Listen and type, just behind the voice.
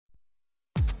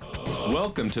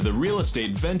Welcome to the Real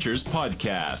Estate Ventures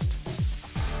Podcast.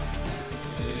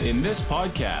 In this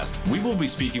podcast, we will be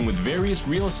speaking with various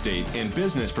real estate and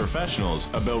business professionals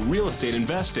about real estate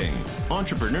investing,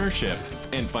 entrepreneurship,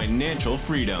 and financial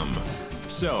freedom.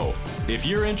 So, if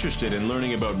you're interested in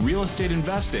learning about real estate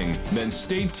investing, then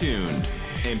stay tuned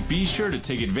and be sure to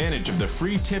take advantage of the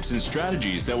free tips and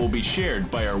strategies that will be shared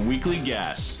by our weekly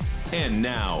guests. And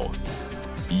now,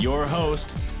 your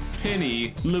host, Penny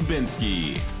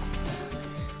Lubinsky.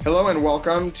 Hello and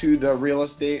welcome to the Real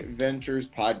Estate Ventures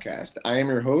Podcast. I am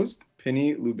your host,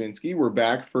 Penny Lubinsky. We're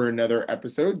back for another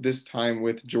episode, this time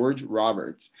with George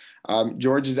Roberts.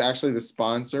 George is actually the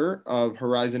sponsor of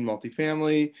Horizon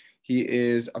Multifamily. He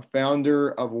is a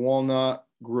founder of Walnut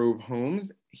Grove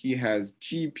Homes. He has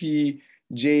GP,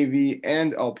 JV,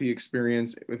 and LP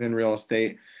experience within real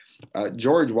estate.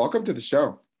 George, welcome to the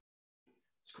show.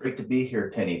 It's great to be here,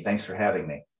 Penny. Thanks for having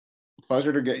me.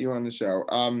 Pleasure to get you on the show.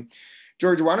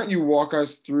 George, why don't you walk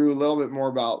us through a little bit more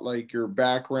about like your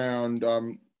background?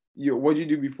 What did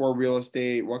you do before real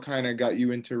estate? What kind of got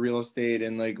you into real estate,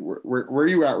 and like where are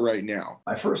you at right now?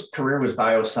 My first career was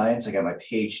bioscience. I got my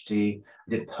PhD,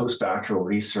 did postdoctoral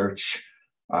research,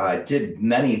 did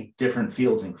many different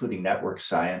fields, including network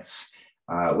science,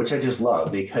 which I just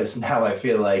love because now I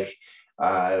feel like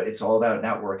it's all about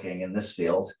networking in this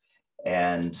field,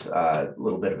 and a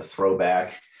little bit of a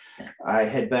throwback. I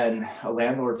had been a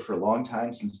landlord for a long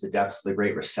time, since the depths of the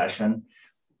Great Recession.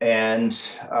 And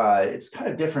it's kind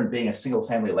of different being a single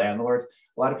family landlord.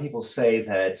 A lot of people say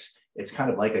that it's kind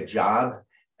of like a job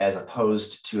as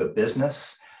opposed to a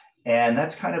business. And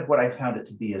that's kind of what I found it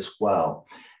to be as well.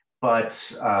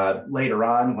 But later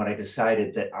on, when I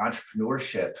decided that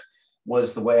entrepreneurship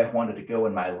was the way I wanted to go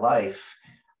in my life,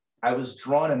 I was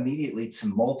drawn immediately to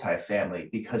multifamily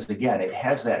because, again, it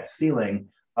has that feeling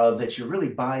of that you're really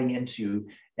buying into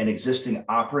an existing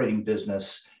operating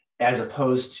business as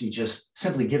opposed to just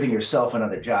simply giving yourself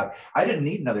another job. I didn't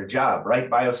need another job, right?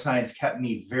 Bioscience kept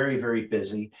me very, very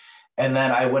busy. And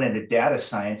then I went into data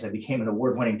science. I became an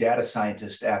award-winning data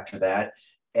scientist after that,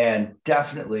 and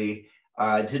definitely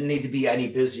didn't need to be any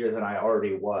busier than I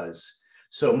already was.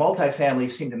 So multifamily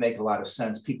seemed to make a lot of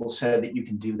sense. People said that you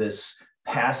can do this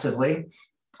passively,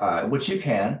 which you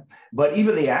can, but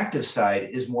even the active side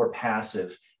is more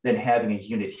passive than having a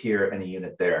unit here and a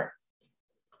unit there.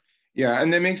 Yeah,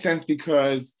 and that makes sense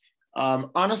because on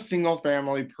a single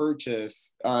family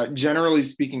purchase, generally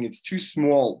speaking, it's too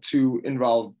small to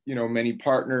involve, many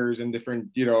partners and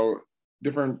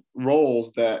different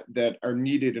roles that are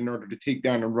needed in order to take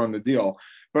down and run the deal.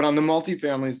 But on the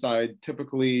multifamily side,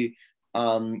 typically,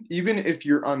 even if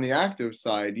you're on the active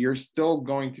side, you're still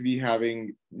going to be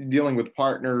dealing with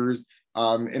partners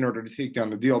in order to take down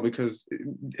the deal, because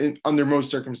under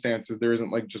most circumstances, there isn't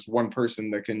like just one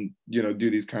person that can, do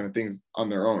these kind of things on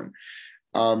their own.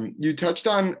 You touched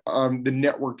on the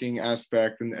networking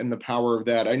aspect and the power of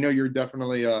that. I know you're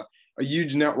definitely a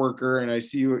huge networker, and I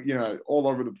see you, all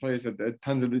over the place at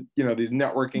tons of, these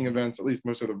networking events, at least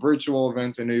most of the virtual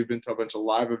events. I know you've been to a bunch of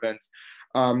live events.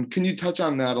 Can you touch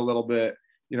on that a little bit?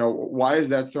 Why is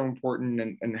that so important,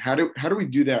 and how do we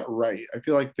do that right? I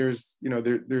feel like there's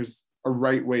a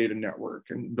right way to network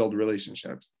and build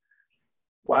relationships.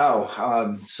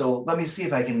 Wow. So let me see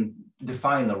if I can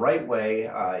define the right way,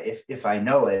 if I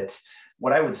know it.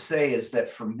 What I would say is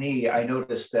that for me, I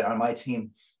noticed that on my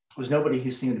team was nobody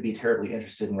who seemed to be terribly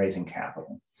interested in raising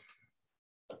capital.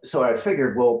 So I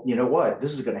figured, well, you know what?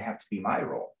 This is going to have to be my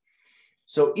role.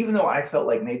 So even though I felt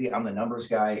like maybe I'm the numbers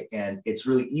guy and it's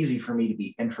really easy for me to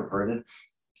be introverted,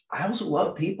 I also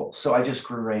love people. So I just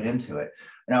grew right into it.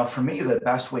 Now, for me, the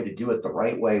best way to do it the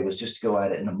right way was just to go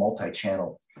at it in a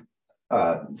multi-channel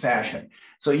fashion.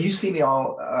 So you see me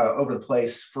all over the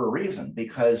place for a reason,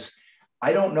 because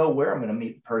I don't know where I'm going to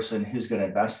meet the person who's going to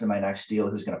invest in my next deal,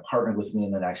 who's going to partner with me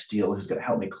in the next deal, who's going to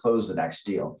help me close the next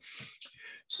deal.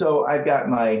 So I've got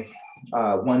my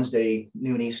Wednesday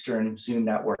noon Eastern Zoom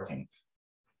networking.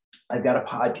 I've got a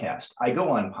podcast. I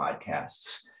go on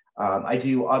podcasts. I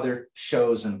do other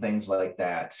shows and things like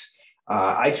that.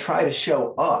 I try to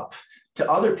show up to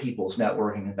other people's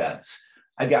networking events.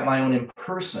 I've got my own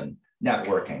in-person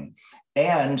networking.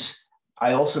 And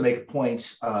I also make a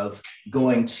point of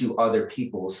going to other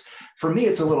people's. For me,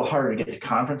 it's a little harder to get to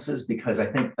conferences because I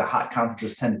think the hot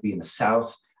conferences tend to be in the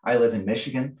South. I live in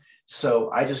Michigan.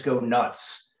 So I just go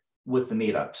nuts with the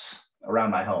meetups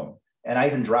around my home. And I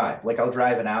even drive. Like I'll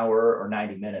drive an hour or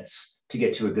 90 minutes to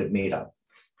get to a good meetup.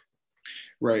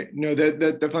 Right. No, that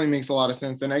definitely makes a lot of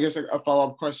sense. And I guess a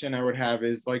follow-up question I would have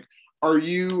is like, are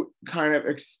you kind of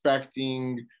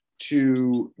expecting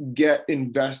to get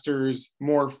investors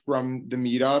more from the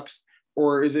meetups,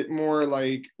 or is it more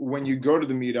like when you go to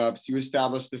the meetups, you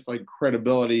establish this like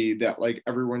credibility that like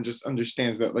everyone just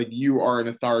understands that like you are an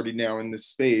authority now in this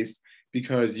space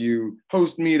because you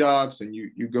host meetups and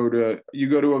you go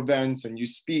to events and you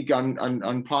speak on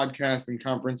podcasts and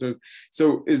conferences.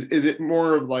 So is it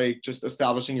more of like just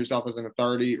establishing yourself as an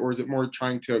authority, or is it more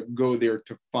trying to go there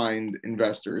to find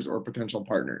investors or potential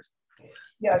partners?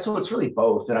 Yeah, so it's really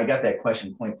both. And I got that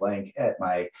question point blank at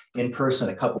my in-person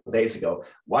a couple of days ago.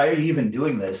 Why are you even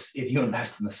doing this if you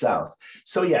invest in the South?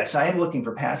 So yes, I am looking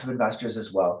for passive investors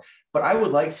as well, but I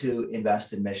would like to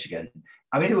invest in Michigan.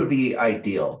 I mean, it would be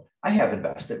ideal. I have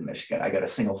invested in Michigan. I got a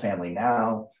single family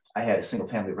now. I had a single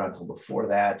family rental before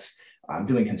that. I'm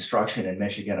doing construction in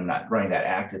Michigan. I'm not running that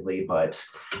actively, but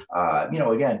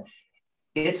again,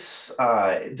 it's,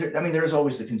 there's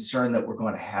always the concern that we're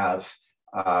going to have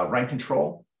rent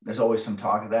control. There's always some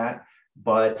talk of that,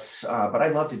 but I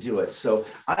love to do it. So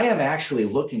I am actually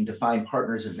looking to find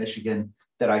partners in Michigan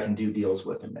that I can do deals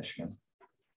with in Michigan.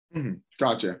 Mm-hmm.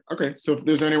 Gotcha. Okay. So if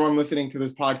there's anyone listening to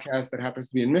this podcast that happens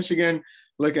to be in Michigan,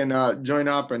 looking join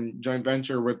up and joint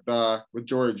venture with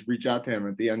George, reach out to him.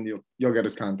 At the end, you'll get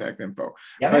his contact info.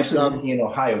 Yeah, I'm actually looking in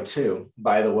Ohio too,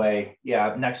 by the way.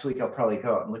 Yeah, next week I'll probably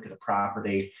go out and look at a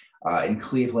property in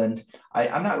Cleveland.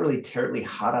 I'm not really terribly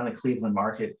hot on the Cleveland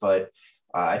market, but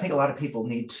I think a lot of people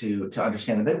need to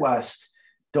understand the Midwest.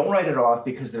 Don't write it off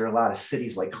because there are a lot of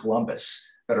cities like Columbus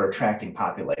that are attracting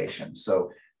population.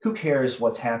 So who cares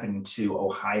what's happening to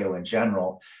Ohio in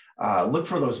general? Look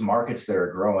for those markets that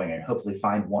are growing and hopefully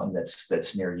find one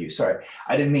that's near you. Sorry,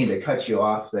 I didn't mean to cut you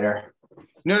off there.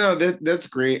 No, that's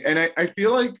great. And I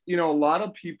feel like, a lot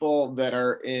of people that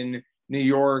are in New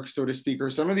York, so to speak, or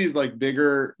some of these like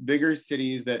bigger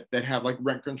cities that have like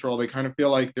rent control, they kind of feel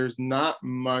like there's not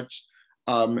much,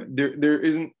 there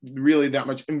isn't really that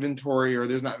much inventory, or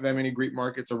there's not that many great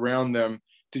markets around them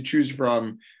to choose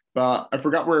from. But I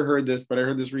forgot where I heard this, but I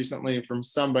heard this recently from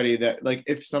somebody that like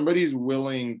if somebody's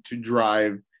willing to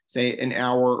drive, say an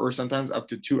hour or sometimes up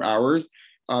to 2 hours,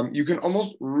 you can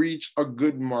almost reach a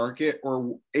good market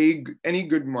or any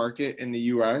good market in the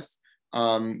US.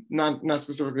 Not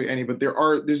specifically any, but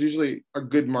there's usually a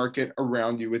good market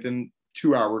around you within a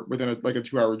 2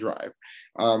 hour drive.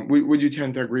 Would you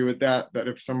tend to agree with that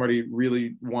if somebody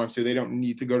really wants to, they don't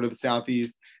need to go to the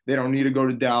Southeast, they don't need to go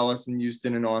to Dallas and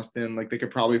Houston and Austin, like they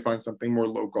could probably find something more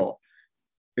local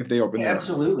if they open their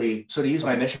absolutely. So to use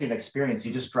my Michigan experience,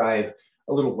 you just drive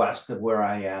a little west of where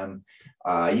I am.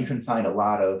 You can find a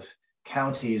lot of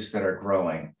counties that are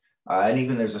growing. And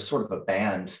even there's a sort of a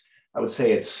band, I would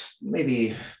say it's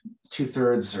maybe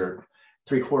 2/3 or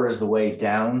 3/4 of the way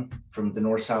down from the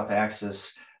north-south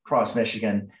axis across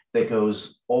Michigan that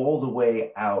goes all the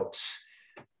way out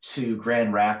to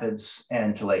Grand Rapids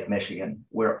and to Lake Michigan,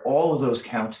 where all of those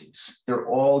counties, they're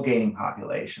all gaining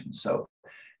population. So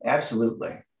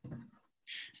absolutely.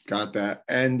 Got that.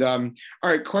 And all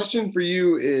right, question for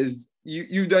you is,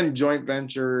 you've done joint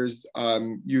ventures,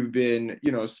 you've been,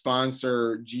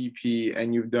 sponsor, GP,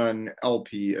 and you've done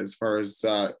LP as far as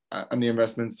on the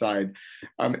investment side.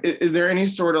 Is there any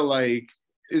sort of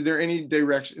is there any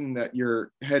direction that you're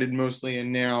headed mostly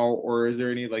in now, or is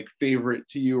there any like favorite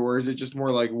to you, or is it just more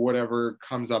like whatever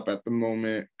comes up at the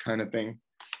moment kind of thing?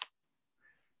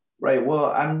 Right. Well,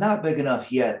 I'm not big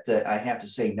enough yet that I have to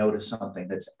say no to something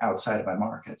that's outside of my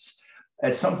markets.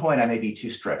 At some point, I may be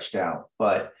too stretched out,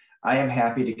 but I am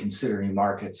happy to consider new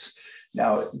markets.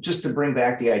 Now, just to bring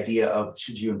back the idea of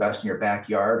should you invest in your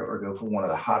backyard or go for one of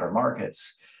the hotter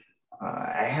markets,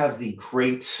 I have the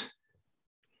great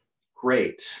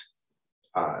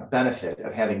benefit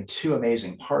of having two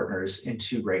amazing partners in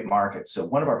two great markets. So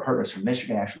one of our partners from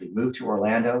Michigan actually moved to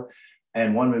Orlando,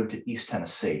 and one moved to East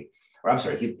Tennessee. Or I'm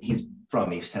sorry, he's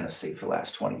from East Tennessee for the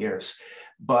last 20 years.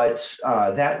 But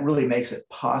that really makes it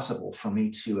possible for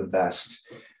me to invest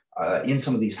in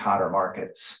some of these hotter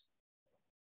markets.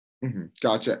 Mm-hmm.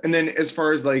 Gotcha. And then as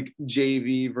far as like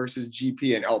JV versus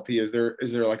GP and LP, is there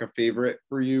like a favorite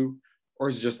for you, or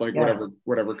is it just like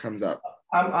whatever comes up?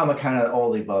 I'm a kind of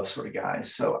all the above sort of guy.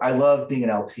 So I love being an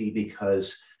LP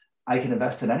because I can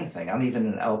invest in anything. I'm even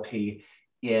an LP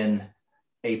in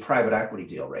a private equity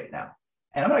deal right now.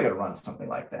 And I'm not going to run something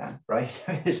like that, right?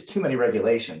 There's too many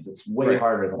regulations. It's way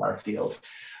harder than our field.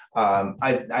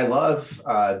 I love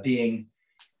being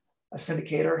a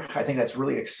syndicator. I think that's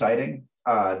really exciting.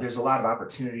 There's a lot of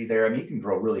opportunity there. I mean, you can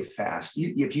grow really fast.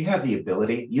 If you have the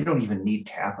ability, you don't even need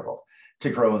capital to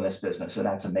grow in this business, and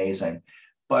that's amazing.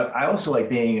 But I also like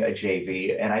being a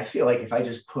JV, and I feel like if I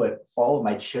just put all of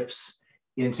my chips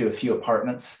into a few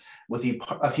apartments with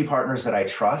a few partners that I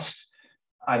trust,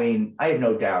 I mean, I have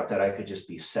no doubt that I could just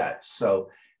be set. So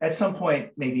At some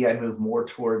point, maybe I move more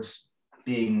towards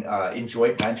being in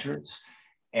joint ventures.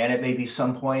 And at maybe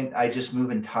some point, I just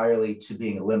move entirely to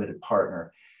being a limited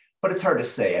partner. But it's hard to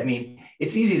say. I mean,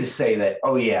 it's easy to say that,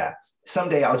 oh yeah,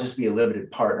 someday I'll just be a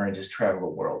limited partner and just travel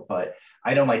the world. But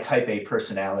I know my type A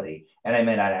personality, and I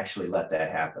may not actually let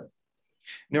that happen.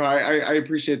 No, I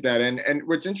appreciate that. And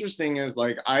what's interesting is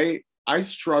like I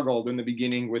struggled in the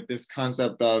beginning with this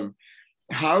concept of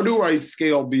how do I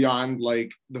scale beyond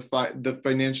like the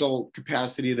financial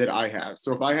capacity that I have.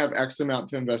 So if I have X amount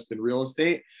to invest in real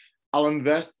estate, I'll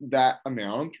invest that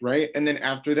amount, right? And then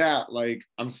after that, like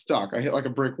I'm stuck. I hit like a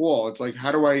brick wall. It's like,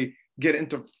 how do I get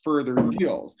into further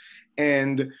deals?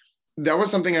 And that was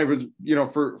something I was,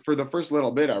 for the first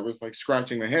little bit, I was like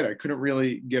scratching my head. I couldn't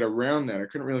really get around that. I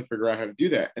couldn't really figure out how to do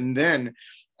that. And then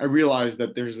I realized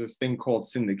that there's this thing called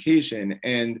syndication.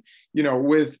 And,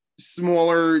 with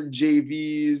smaller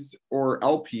JVs or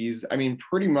LPs, I mean,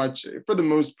 pretty much for the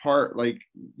most part,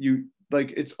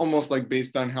 it's almost like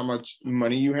based on how much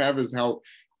money you have is how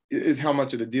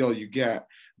much of the deal you get.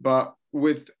 But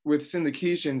with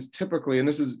syndications, typically, and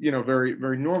this is, very,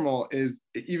 very normal, is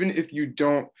even if you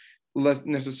don't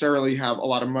necessarily have a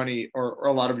lot of money or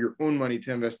a lot of your own money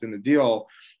to invest in the deal,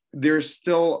 there's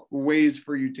still ways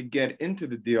for you to get into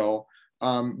the deal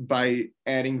by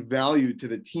adding value to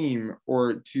the team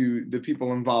or to the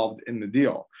people involved in the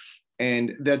deal.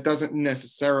 And that doesn't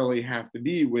necessarily have to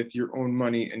be with your own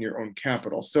money and your own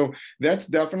capital. So that's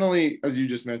definitely, as you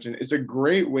just mentioned, it's a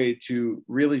great way to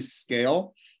really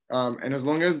scale. And as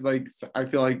long as I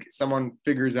feel like someone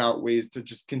figures out ways to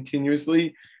just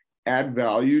continuously add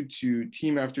value to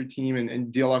team after team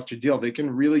and deal after deal, they can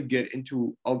really get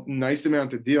into a nice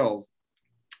amount of deals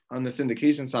on the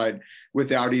syndication side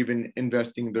without even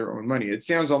investing their own money. It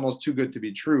sounds almost too good to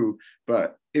be true,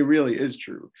 but it really is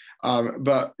true.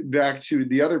 But back to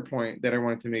the other point that I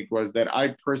wanted to make was that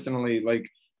I personally,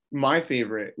 my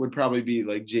favorite would probably be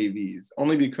like JVs,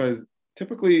 only because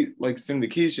typically like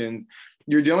syndications,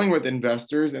 you're dealing with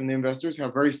investors, and the investors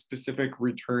have very specific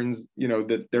returns,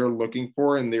 that they're looking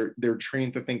for, and they're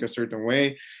trained to think a certain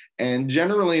way. And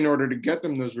generally, in order to get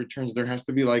them those returns, there has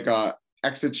to be like a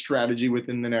exit strategy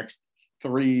within the next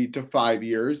 3 to 5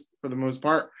 years for the most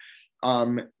part.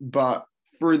 But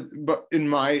in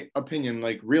my opinion,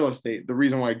 like real estate, the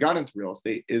reason why I got into real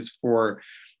estate is for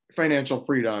financial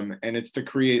freedom, and it's to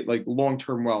create like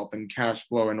long-term wealth and cash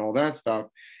flow and all that stuff.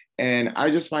 And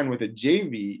I just find with a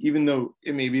JV, even though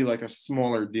it may be like a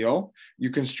smaller deal,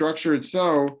 you can structure it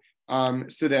so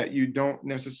that you don't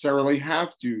necessarily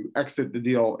have to exit the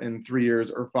deal in 3 years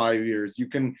or 5 years. You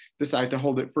can decide to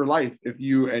hold it for life if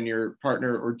you and your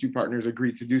partner or two partners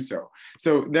agree to do so.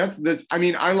 So that's, I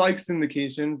mean, I like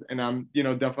syndications, and I'm,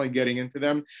 definitely getting into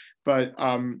them, but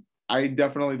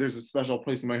there's a special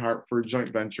place in my heart for joint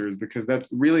ventures, because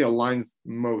that's really aligns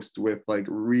most with like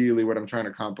really what I'm trying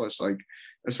to accomplish, like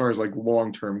as far as like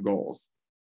long-term goals.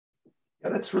 Yeah,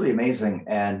 that's really amazing.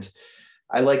 And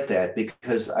I like that,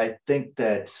 because I think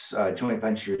that joint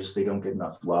ventures, they don't get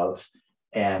enough love,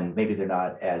 and maybe they're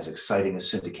not as exciting as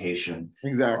syndication.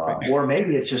 Exactly. Or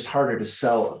maybe it's just harder to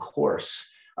sell a course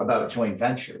about joint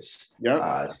ventures.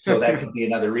 Yeah. So that could be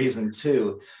another reason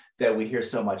too, that we hear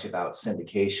so much about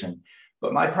syndication.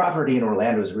 But my property in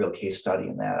Orlando is a real case study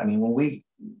in that. I mean, when we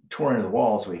tore into the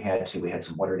walls, we had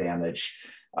some water damage.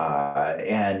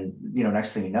 And,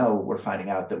 next thing you know, we're finding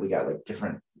out that we got like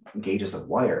different gauges of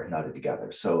wire knotted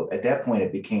together. So at that point,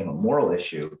 it became a moral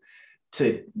issue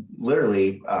to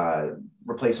literally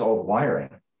replace all the wiring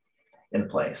in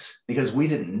place, because we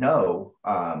didn't know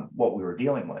what we were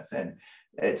dealing with. And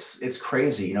it's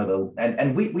crazy,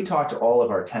 and we talked to all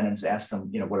of our tenants, asked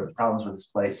them, what are the problems with this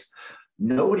place?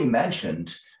 Nobody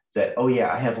mentioned that, oh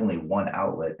yeah, I have only one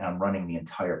outlet and I'm running the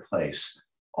entire place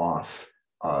off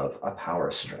of a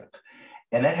power strip.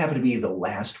 And that happened to be the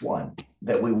last one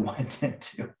that we went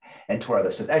into and tore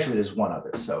other stuff. Actually, there's one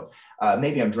other. So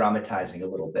maybe I'm dramatizing a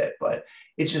little bit, but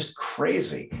it's just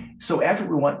crazy. So after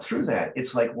we went through that,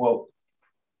 it's like, well,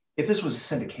 if this was a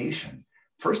syndication,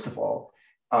 first of all,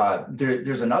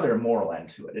 there's another moral end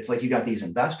to it. It's like you got these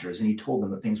investors and you told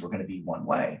them that things were going to be one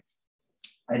way.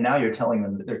 And now you're telling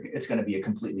them that it's going to be a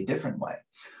completely different way.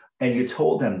 And you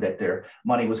told them that their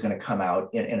money was going to come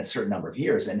out in a certain number of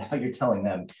years. And now you're telling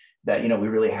them that, we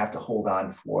really have to hold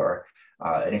on for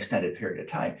an extended period of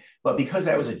time. But because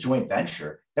that was a joint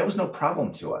venture, that was no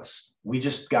problem to us. We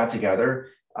just got together.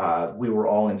 We were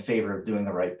all in favor of doing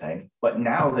the right thing. But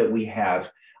now that we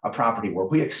have a property where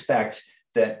we expect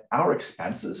that our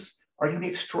expenses are going to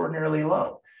be extraordinarily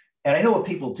low. And I know what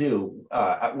people do,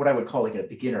 what I would call like a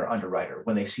beginner underwriter,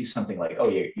 when they see something like, oh,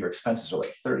 your expenses are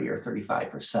like 30 or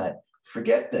 35%,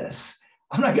 forget this.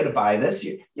 I'm not going to buy this.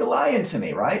 You're lying to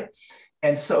me, right?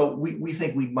 And so we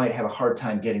think we might have a hard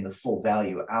time getting the full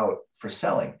value out for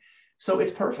selling. So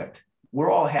it's perfect. We're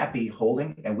all happy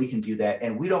holding, and we can do that.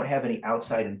 And we don't have any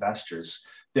outside investors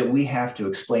that we have to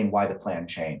explain why the plan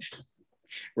changed.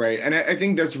 Right. And I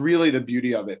think that's really the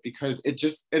beauty of it, because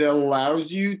it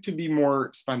allows you to be more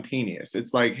spontaneous.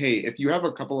 It's like, hey, if you have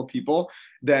a couple of people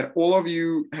that all of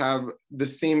you have the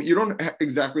same, you don't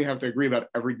exactly have to agree about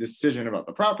every decision about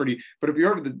the property, but if you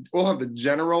all have the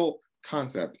general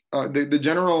concept, the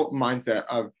general mindset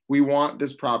of, we want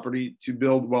this property to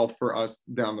build wealth for us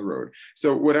down the road.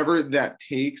 So whatever that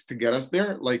takes to get us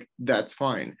there, like, that's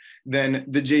fine. Then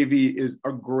the JV is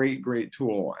a great, great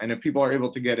tool. And if people are able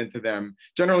to get into them,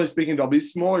 generally speaking, there'll be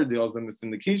smaller deals than the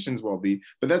syndications will be,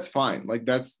 but that's fine. Like,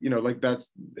 that's,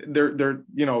 they're,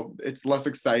 it's less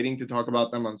exciting to talk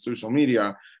about them on social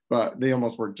media, but they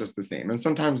almost work just the same. And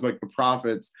sometimes, like, the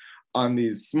profits on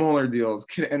these smaller deals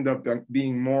can end up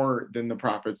being more than the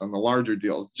profits on the larger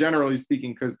deals, generally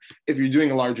speaking, because if you're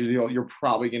doing a larger deal, you're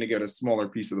probably going to get a smaller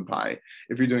piece of the pie.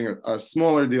 If you're doing a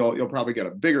smaller deal, you'll probably get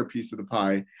a bigger piece of the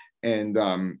pie, and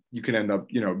you can end up,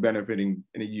 benefiting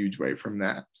in a huge way from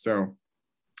that. So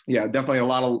yeah, definitely a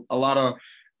lot of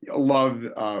love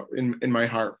in my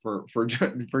heart for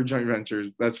joint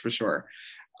ventures, that's for sure.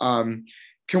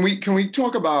 Can we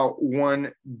talk about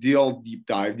one deal deep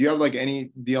dive? Do you have like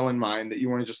any deal in mind that you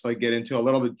want to just like get into a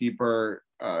little bit deeper?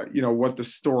 What the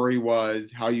story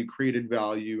was, how you created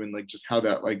value, and like just how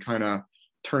that like kind of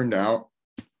turned out?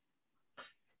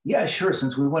 Yeah, sure.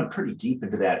 Since we went pretty deep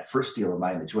into that first deal of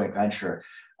mine, the joint venture,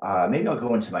 maybe I'll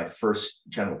go into my first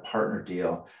general partner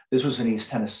deal. This was in East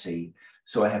Tennessee.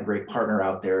 So I had a great partner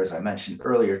out there, as I mentioned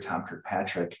earlier, Tom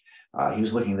Kirkpatrick. He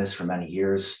was looking at this for many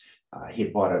years. He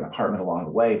had bought an apartment along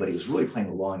the way, but he was really playing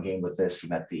the long game with this. He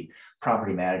met the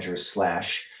property manager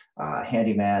 /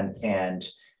 handyman and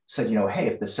said, hey,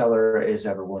 if the seller is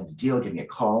ever willing to deal, give me a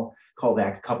call. Call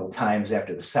back a couple of times.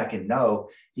 After the second no,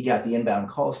 he got the inbound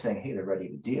call saying, hey, they're ready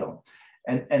to deal.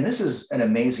 And this is an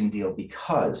amazing deal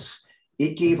because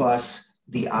it gave us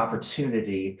the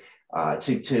opportunity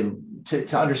to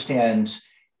understand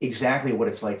exactly what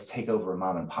it's like to take over a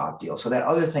mom and pop deal. So that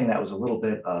other thing that was a little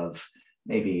bit of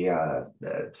maybe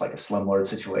it's like a slumlord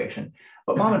situation,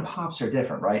 but mom and pops are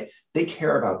different, right? They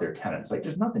care about their tenants. Like,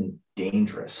 there's nothing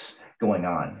dangerous going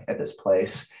on at this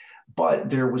place, but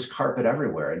there was carpet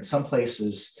everywhere. In some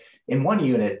places, in one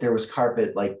unit, there was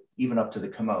carpet like even up to the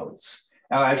commodes.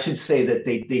 Now, I should say that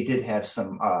they did have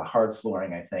some hard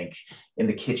flooring, I think, in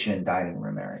the kitchen and dining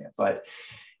room area, but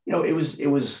it was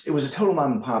a total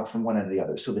mom and pop from one end to the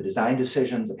other. So the design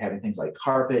decisions of having things like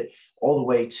carpet, all the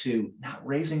way to not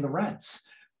raising the rents.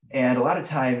 And a lot of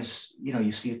times,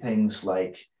 you see things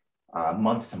like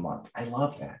month to month. I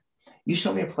love that. You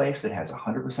show me a place that has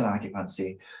 100%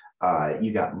 occupancy,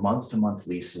 you got month to month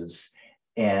leases,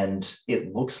 and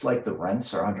it looks like the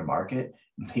rents are under market.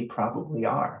 They probably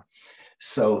are.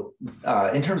 So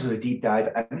in terms of a deep dive,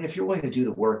 I mean, if you're willing to do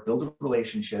the work, build the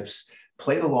relationships,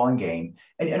 play the long game,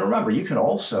 and remember, you can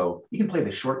play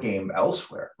the short game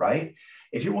elsewhere, right?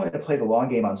 If you're willing to play the long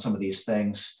game on some of these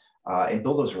things and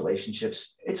build those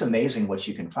relationships, it's amazing what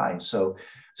you can find. So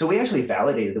we actually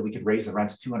validated that we could raise the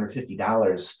rents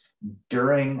 $250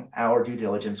 during our due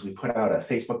diligence. We put out a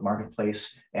Facebook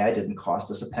Marketplace ad, didn't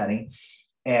cost us a penny.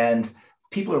 And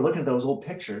people are looking at those old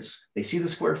pictures, they see the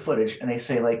square footage, and they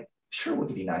say, like, sure, we'll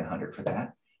give you $900 for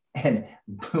that. And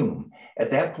boom,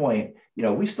 at that point,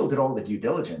 we still did all the due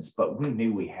diligence, but we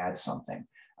knew we had something.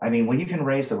 I mean, when you can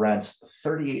raise the rents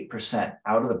 38%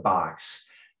 out of the box,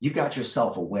 you got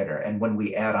yourself a winner. And when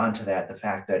we add on to that, the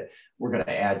fact that we're going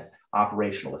to add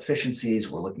operational efficiencies,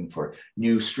 we're looking for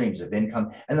new streams of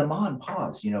income, and the mom and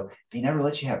pa's, they never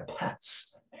let you have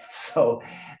pets. So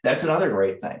that's another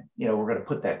great thing. We're going to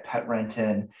put that pet rent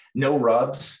in, no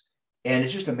rubs. And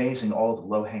it's just amazing, all of the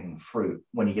low-hanging fruit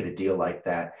when you get a deal like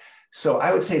that. So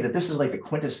I would say that this is like the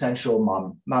quintessential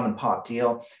mom and pop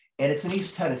deal, and it's in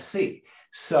East Tennessee.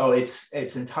 So it's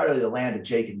entirely the land of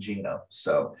Jake and Gino.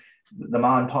 So the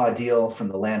mom and pa deal from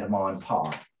the land of mom and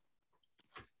pa.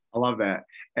 I love that.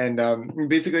 And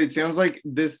basically, it sounds like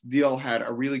this deal had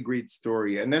a really great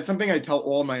story. And that's something I tell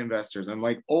all my investors. I'm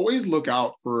like, always look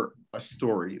out for a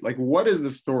story. Like, what is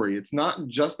the story? It's not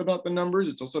just about the numbers.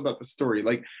 It's also about the story.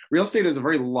 Like, real estate is a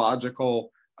very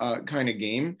logical kind of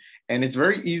game. And it's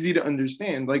very easy to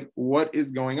understand, like, what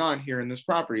is going on here in this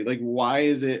property? Like, why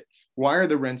are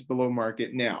the rents below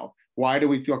market now? Why do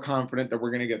we feel confident that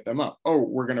we're going to get them up? Oh,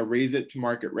 we're going to raise it to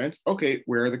market rents. Okay,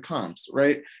 where are the comps,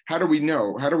 right? How do we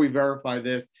know? How do we verify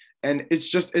this? And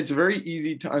it's very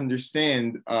easy to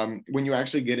understand when you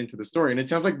actually get into the story. And it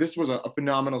sounds like this was a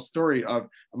phenomenal story of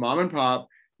a mom and pop.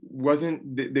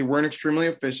 They weren't extremely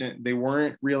efficient. They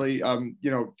weren't really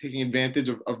taking advantage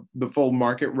of the full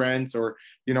market rents, or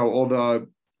all the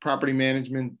property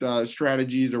management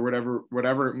strategies, or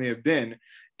whatever it may have been.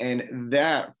 And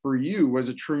that for you was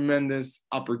a tremendous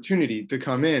opportunity to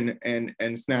come in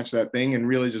and snatch that thing and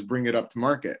really just bring it up to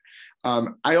market.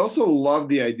 I also love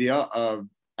the idea of,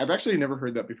 I've actually never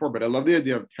heard that before, but I love the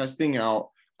idea of testing out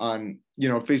on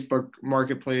Facebook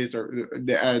Marketplace or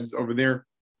the ads over there,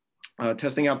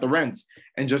 testing out the rents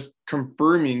and just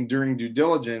confirming during due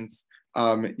diligence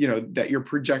that your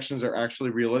projections are actually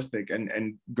realistic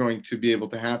and going to be able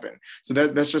to happen. So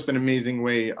that's just an amazing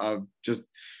way of just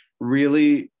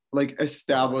really like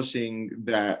establishing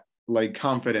that like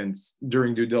confidence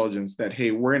during due diligence that,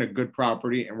 hey, we're in a good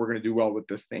property and we're going to do well with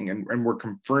this thing, and we're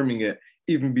confirming it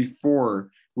even before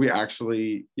we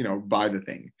actually buy the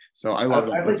thing. So I love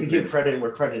that. I'd like to give credit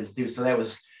where credit is due. So that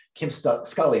was Kim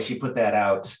Scully. She put that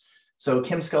out. So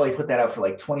Kim Scully put that out for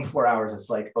like 24 hours. It's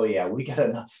like, oh yeah, we got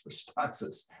enough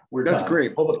responses. That's done.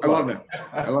 Great. I love that.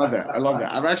 I love that. I love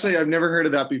that. I've never heard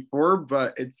of that before,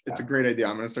 but it's a great idea.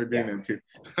 I'm going to start doing that too.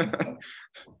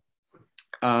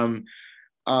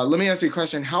 Let me ask you a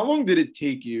question. How long did it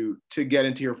take you to get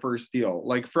into your first deal?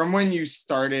 Like from when you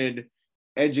started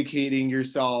educating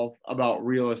yourself about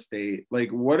real estate, like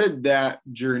what did that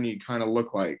journey kind of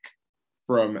look like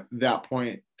from that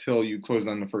point till you closed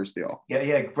on the first deal?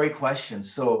 Yeah, great question.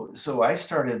 So I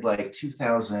started like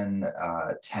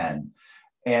 2010,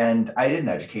 and I didn't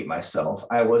educate myself.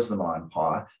 I was the mom and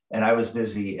pa, and I was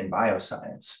busy in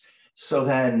bioscience. So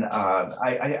then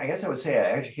I guess I would say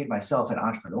I educated myself in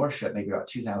entrepreneurship maybe about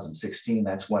 2016.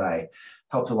 That's when I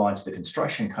helped to launch the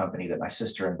construction company that my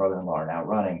sister and brother-in-law are now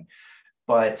running.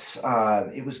 But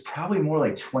it was probably more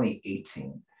like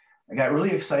 2018. I got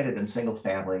really excited in single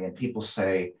family, and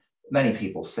many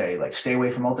people say, like, stay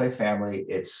away from multifamily.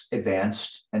 It's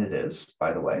advanced, and it is,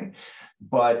 by the way.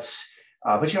 But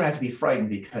you don't have to be frightened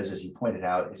because, as you pointed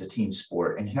out, it's a team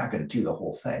sport, and you're not going to do the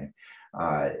whole thing.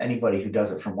 Anybody who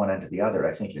does it from one end to the other,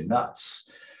 I think you're nuts.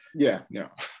 Yeah, no.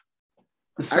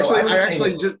 So I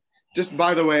actually just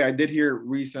by the way, I did hear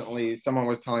recently someone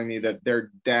was telling me that their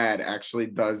dad actually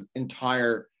does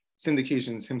entire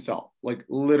syndications himself, like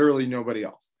literally nobody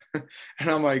else. And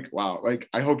I'm like, wow, like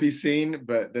I hope he's seen,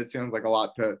 but that sounds like a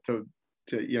lot to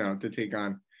take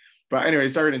on. But anyway,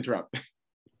 sorry to interrupt.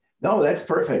 No, that's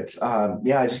perfect.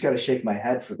 Yeah, I just got to shake my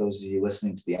head for those of you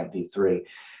listening to the MP3.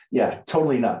 Yeah,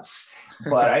 totally nuts.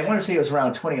 But I want to say it was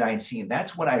around 2019.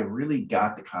 That's when I really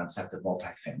got the concept of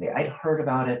multifamily. I'd heard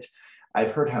about it.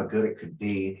 I've heard how good it could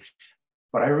be,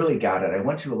 but I really got it. I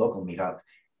went to a local meetup,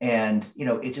 and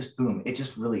it just boom, it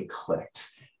just really clicked.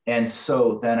 And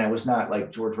so then I was not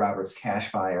like George Roberts cash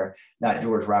buyer, not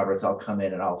George Roberts, I'll come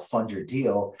in and I'll fund your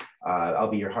deal. I'll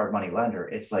be your hard money lender.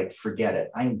 It's like, forget it.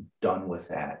 I'm done with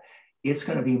that. It's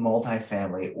going to be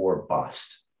multifamily or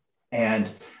bust. And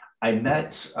I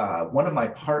met one of my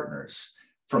partners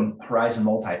from Horizon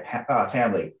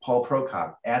Multifamily, Paul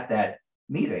Prokop, at that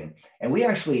meeting. And we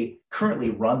actually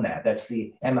currently run that. That's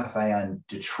the MFIN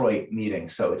Detroit meeting.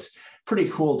 So it's pretty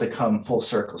cool to come full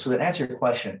circle. So to answer your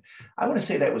question, I want to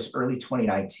say that was early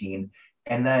 2019.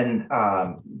 And then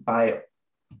by,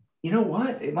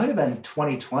 it might have been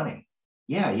 2020.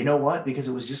 Yeah, you know what? Because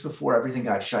it was just before everything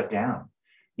got shut down.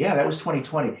 Yeah, that was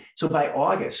 2020. So by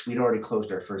August, we'd already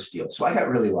closed our first deal. So I got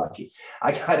really lucky.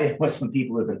 I got in with some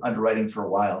people who had been underwriting for a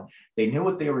while. They knew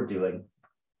what they were doing.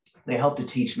 They helped to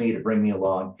teach me, to bring me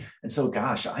along. And so,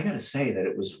 gosh, I got to say that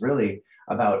it was really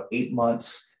about 8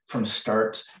 months from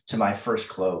start to my first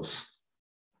close.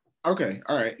 Okay.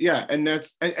 All right. Yeah. And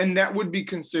that would be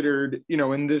considered,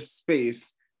 in this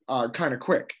space, kind of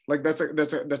quick. Like that's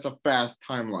a fast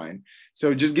timeline.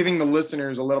 So just giving the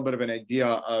listeners a little bit of an idea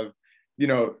of,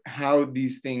 how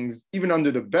these things, even under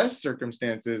the best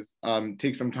circumstances,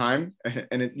 take some time,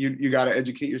 and you got to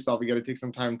educate yourself. You got to take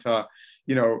some time to,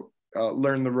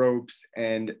 learn the ropes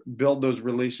and build those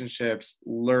relationships,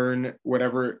 learn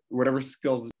whatever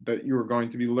skills that you are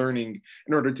going to be learning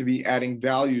in order to be adding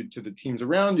value to the teams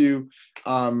around you.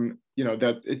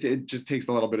 That it just takes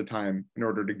a little bit of time in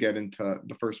order to get into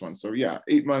the first one. So yeah,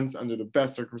 8 months under the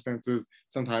best circumstances,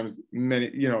 sometimes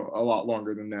many, a lot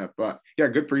longer than that, but yeah,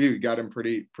 good for you. You got in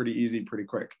pretty easy, pretty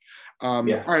quick.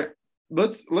 Yeah. All right.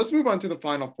 Let's move on to the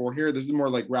final four here. This is more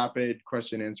like rapid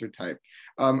question answer type.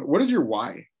 What is your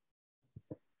why?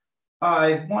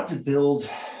 I want to build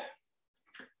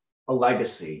a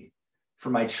legacy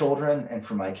for my children and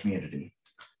for my community.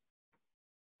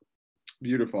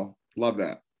 Beautiful. Love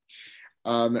that.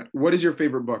 What is your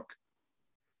favorite book?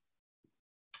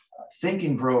 Think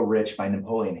and Grow Rich by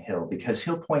Napoleon Hill, because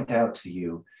he'll point out to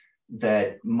you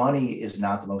that money is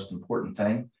not the most important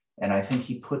thing. And I think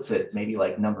he puts it maybe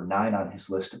like number 9 on his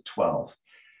list of 12.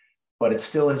 But it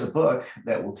still is a book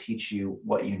that will teach you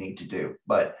what you need to do.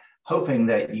 But hoping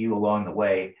that you along the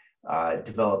way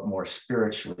develop more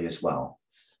spiritually as well.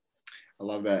 I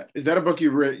love that. Is that a book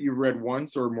you've read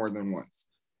once or more than once?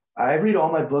 I read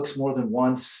all my books more than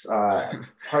once.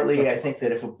 Partly, I think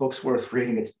that if a book's worth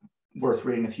reading, it's worth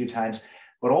reading a few times,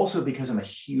 but also because I'm a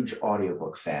huge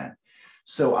audiobook fan.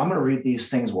 So I'm going to read these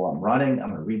things while I'm running. I'm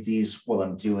going to read these while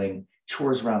I'm doing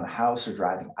chores around the house or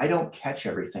driving. I don't catch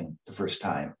everything the first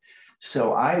time.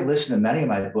 So I listen to many of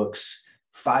my books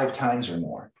 5 times or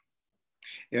more.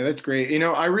 Yeah, that's great. You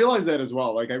know, I realized that as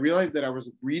well. Like I realized that I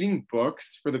was reading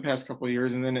books for the past couple of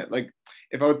years, and then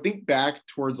if I would think back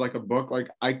towards like a book, like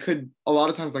I could a lot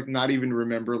of times like not even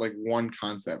remember like one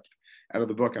concept out of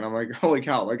the book. And I'm like, holy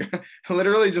cow, like I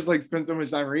literally just like spent so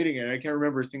much time reading it. I can't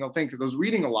remember a single thing because I was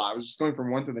reading a lot. I was just going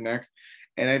from one to the next.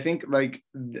 And I think like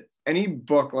any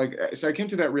book, like, so I came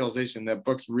to that realization that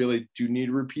books really do need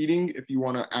repeating if you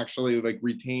want to actually like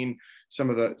retain some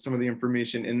of the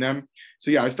information in them.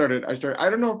 So yeah, I started, I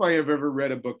don't know if I have ever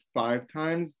read a book 5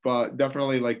 times, but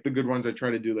definitely like the good ones, I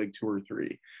try to do like 2 or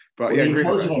 3. But yeah, The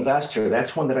Intelligent Investor,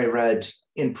 that's one that I read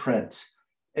in print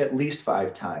at least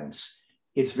 5 times.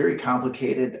 It's very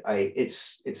complicated.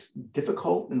 It's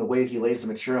difficult in the way he lays the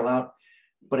material out,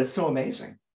 but it's so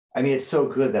amazing. I mean, it's so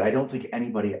good that I don't think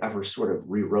anybody ever sort of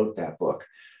rewrote that book.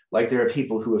 Like there are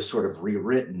people who have sort of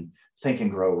rewritten Think and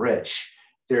Grow Rich.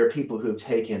 There are people who have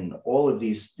taken all of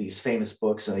these famous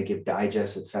books and they give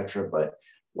digests, etc. But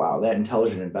wow, that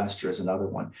Intelligent Investor is another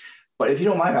one. But if you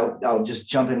don't mind, I'll just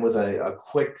jump in with a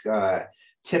quick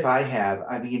tip I have.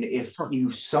 I mean, if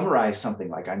you summarize something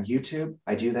like on YouTube,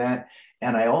 I do that.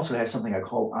 And I also have something I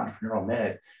call Entrepreneurial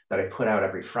Minute that I put out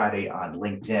every Friday on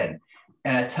LinkedIn.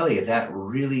 And I tell you, that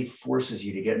really forces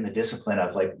you to get in the discipline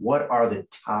of like, what are the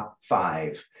top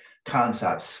 5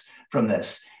 concepts from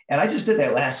this? And I just did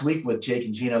that last week with Jake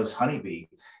and Gino's Honeybee.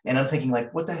 And I'm thinking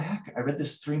like, what the heck? I read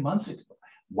this 3 months ago.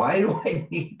 Why do I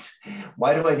need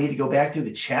to go back through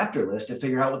the chapter list to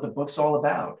figure out what the book's all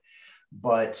about?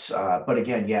 But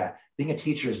again, yeah, being a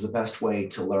teacher is the best way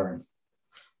to learn.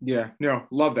 Yeah, no,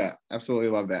 love that. Absolutely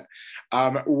love that.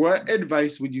 What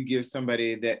advice would you give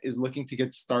somebody that is looking to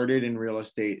get started in real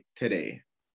estate today?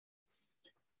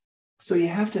 So you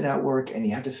have to network and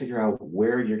you have to figure out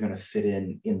where you're going to fit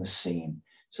in the scene.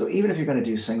 So even if you're going to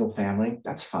do single family,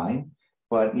 that's fine.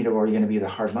 But, you know, are you going to be the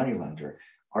hard money lender?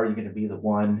 Are you going to be the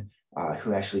one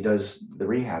who actually does the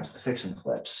rehabs, the fix and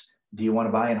flips? Do you want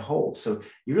to buy and hold? So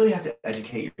you really have to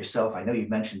educate yourself. I know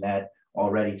you've mentioned that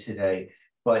already today,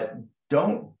 but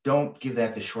don't give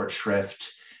that the short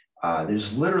shrift.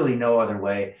 There's literally no other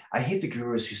way. I hate the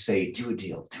gurus who say, do a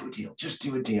deal, just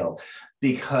do a deal,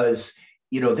 because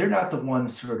you know, they're not the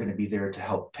ones who are going to be there to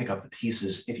help pick up the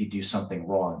pieces if you do something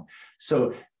wrong.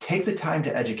 So take the time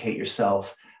to educate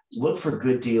yourself, look for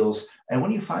good deals. And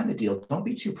when you find the deal, don't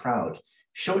be too proud.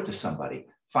 Show it to somebody.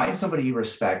 Find somebody you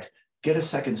respect, get a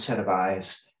second set of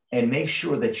eyes, and make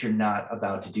sure that you're not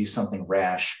about to do something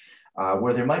rash,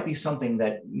 where there might be something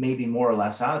that may be more or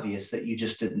less obvious that you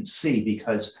just didn't see,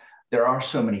 because there are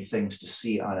so many things to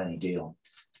see on any deal.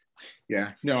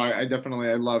 Yeah, no,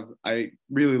 I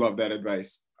really love that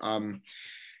advice.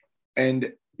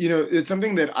 And, you know, it's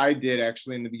something that I did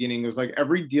actually in the beginning. Was like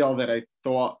every deal that I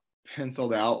thought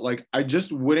penciled out, like I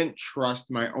just wouldn't trust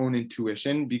my own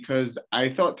intuition, because I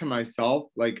thought to myself,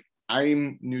 like,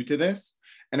 I'm new to this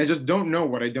and I just don't know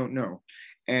what I don't know.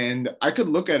 And I could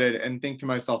look at it and think to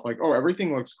myself, like, oh,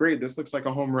 everything looks great. This looks like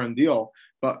a home run deal.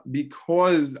 But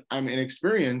because I'm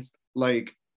inexperienced,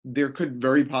 like, there could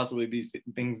very possibly be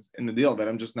things in the deal that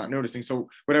I'm just not noticing. So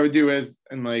what I would do is,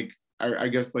 and like, I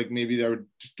guess like maybe I would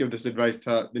just give this advice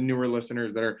to the newer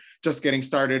listeners that are just getting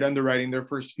started underwriting their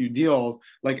first few deals.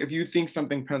 Like if you think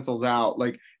something pencils out,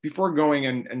 like before going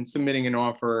and submitting an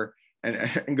offer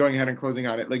and going ahead and closing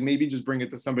on it, like maybe just bring it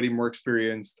to somebody more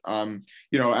experienced.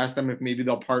 You know, ask them if maybe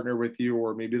they'll partner with you,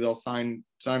 or maybe they'll sign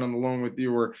on the loan with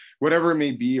you, or whatever it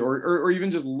may be, or even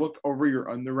just look over your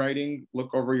underwriting,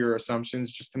 look over your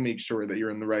assumptions, just to make sure that you're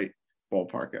in the right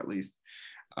ballpark at least.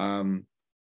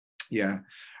 Yeah.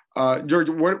 George,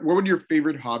 what would your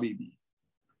favorite hobby be?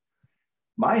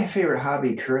 My favorite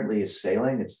hobby currently is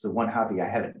sailing. It's the one hobby I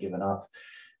haven't given up.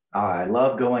 I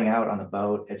love going out on the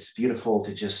boat. It's beautiful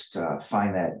to just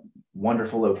find that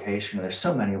wonderful location. There's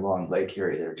so many along Lake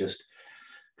Erie. They're just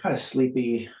kind of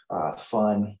sleepy,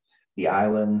 fun. The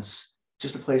islands,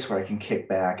 just a place where I can kick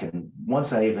back. And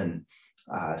once I even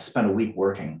spent a week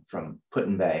working from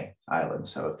Put-in-Bay Island.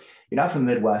 So if you're not from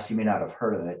the Midwest, you may not have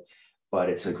heard of it, but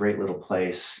it's a great little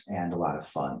place and a lot of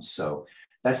fun. So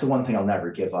that's the one thing I'll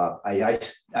never give up. I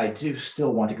do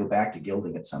still want to go back to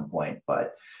gilding at some point,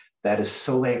 but that is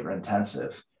so labor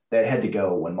intensive that had to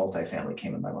go when multifamily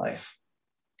came in my life.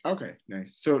 Okay,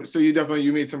 nice. So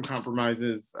you made some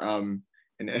compromises. And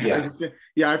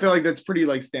Yeah. I feel like that's pretty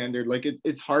like standard. Like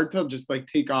it's hard to just like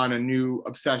take on a new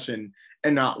obsession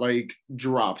and not like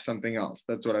drop something else.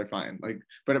 That's what I find. Like,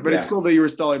 but it's cool that you were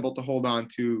still able to hold on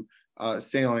to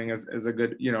sailing as a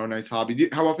good, nice hobby.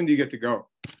 How often do you get to go?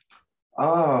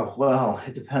 Oh, well,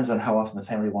 it depends on how often the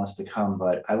family wants to come,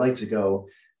 but I like to go.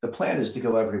 The plan is to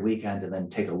go every weekend and then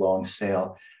take a long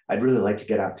sail. I'd really like to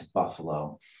get out to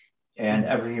Buffalo. And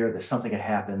every year there's something that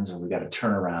happens and we got to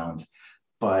turn around.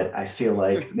 But I feel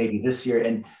like maybe this year,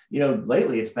 and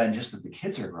lately it's been just that the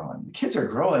kids are growing. The kids are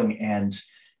growing, and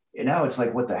now it's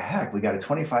like, what the heck? We got a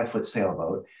 25-foot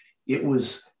sailboat. It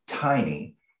was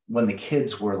tiny when the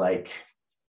kids were like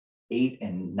 8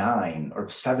 and 9 or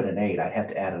 7 and 8. I'd have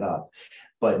to add it up.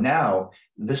 But now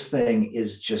this thing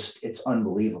is just, it's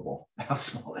unbelievable how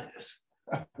small it is.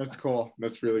 That's cool.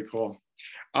 That's really cool.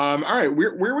 All right.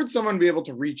 Where would someone be able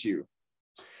to reach you?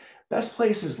 Best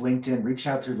place is LinkedIn. Reach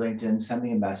out through LinkedIn, send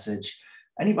me a message.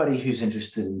 Anybody who's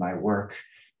interested in my work,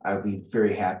 I would be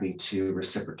very happy to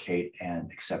reciprocate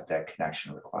and accept that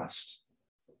connection request.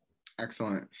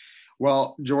 Excellent.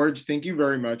 Well, George, thank you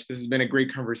very much. This has been a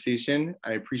great conversation.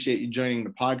 I appreciate you joining the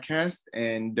podcast,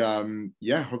 and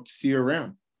hope to see you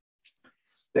around.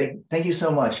 Thank you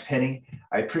so much, Penny.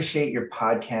 I appreciate your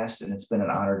podcast, and it's been an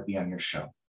honor to be on your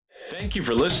show. Thank you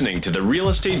for listening to the Real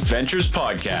Estate Ventures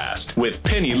Podcast with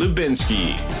Penny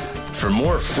Lubinsky. For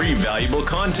more free valuable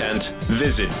content,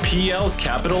 visit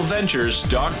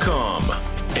plcapitalventures.com.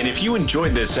 And if you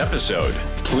enjoyed this episode,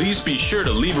 please be sure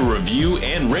to leave a review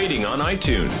and rating on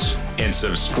iTunes and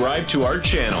subscribe to our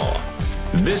channel.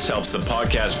 This helps the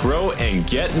podcast grow and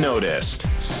get noticed.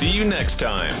 See you next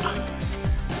time.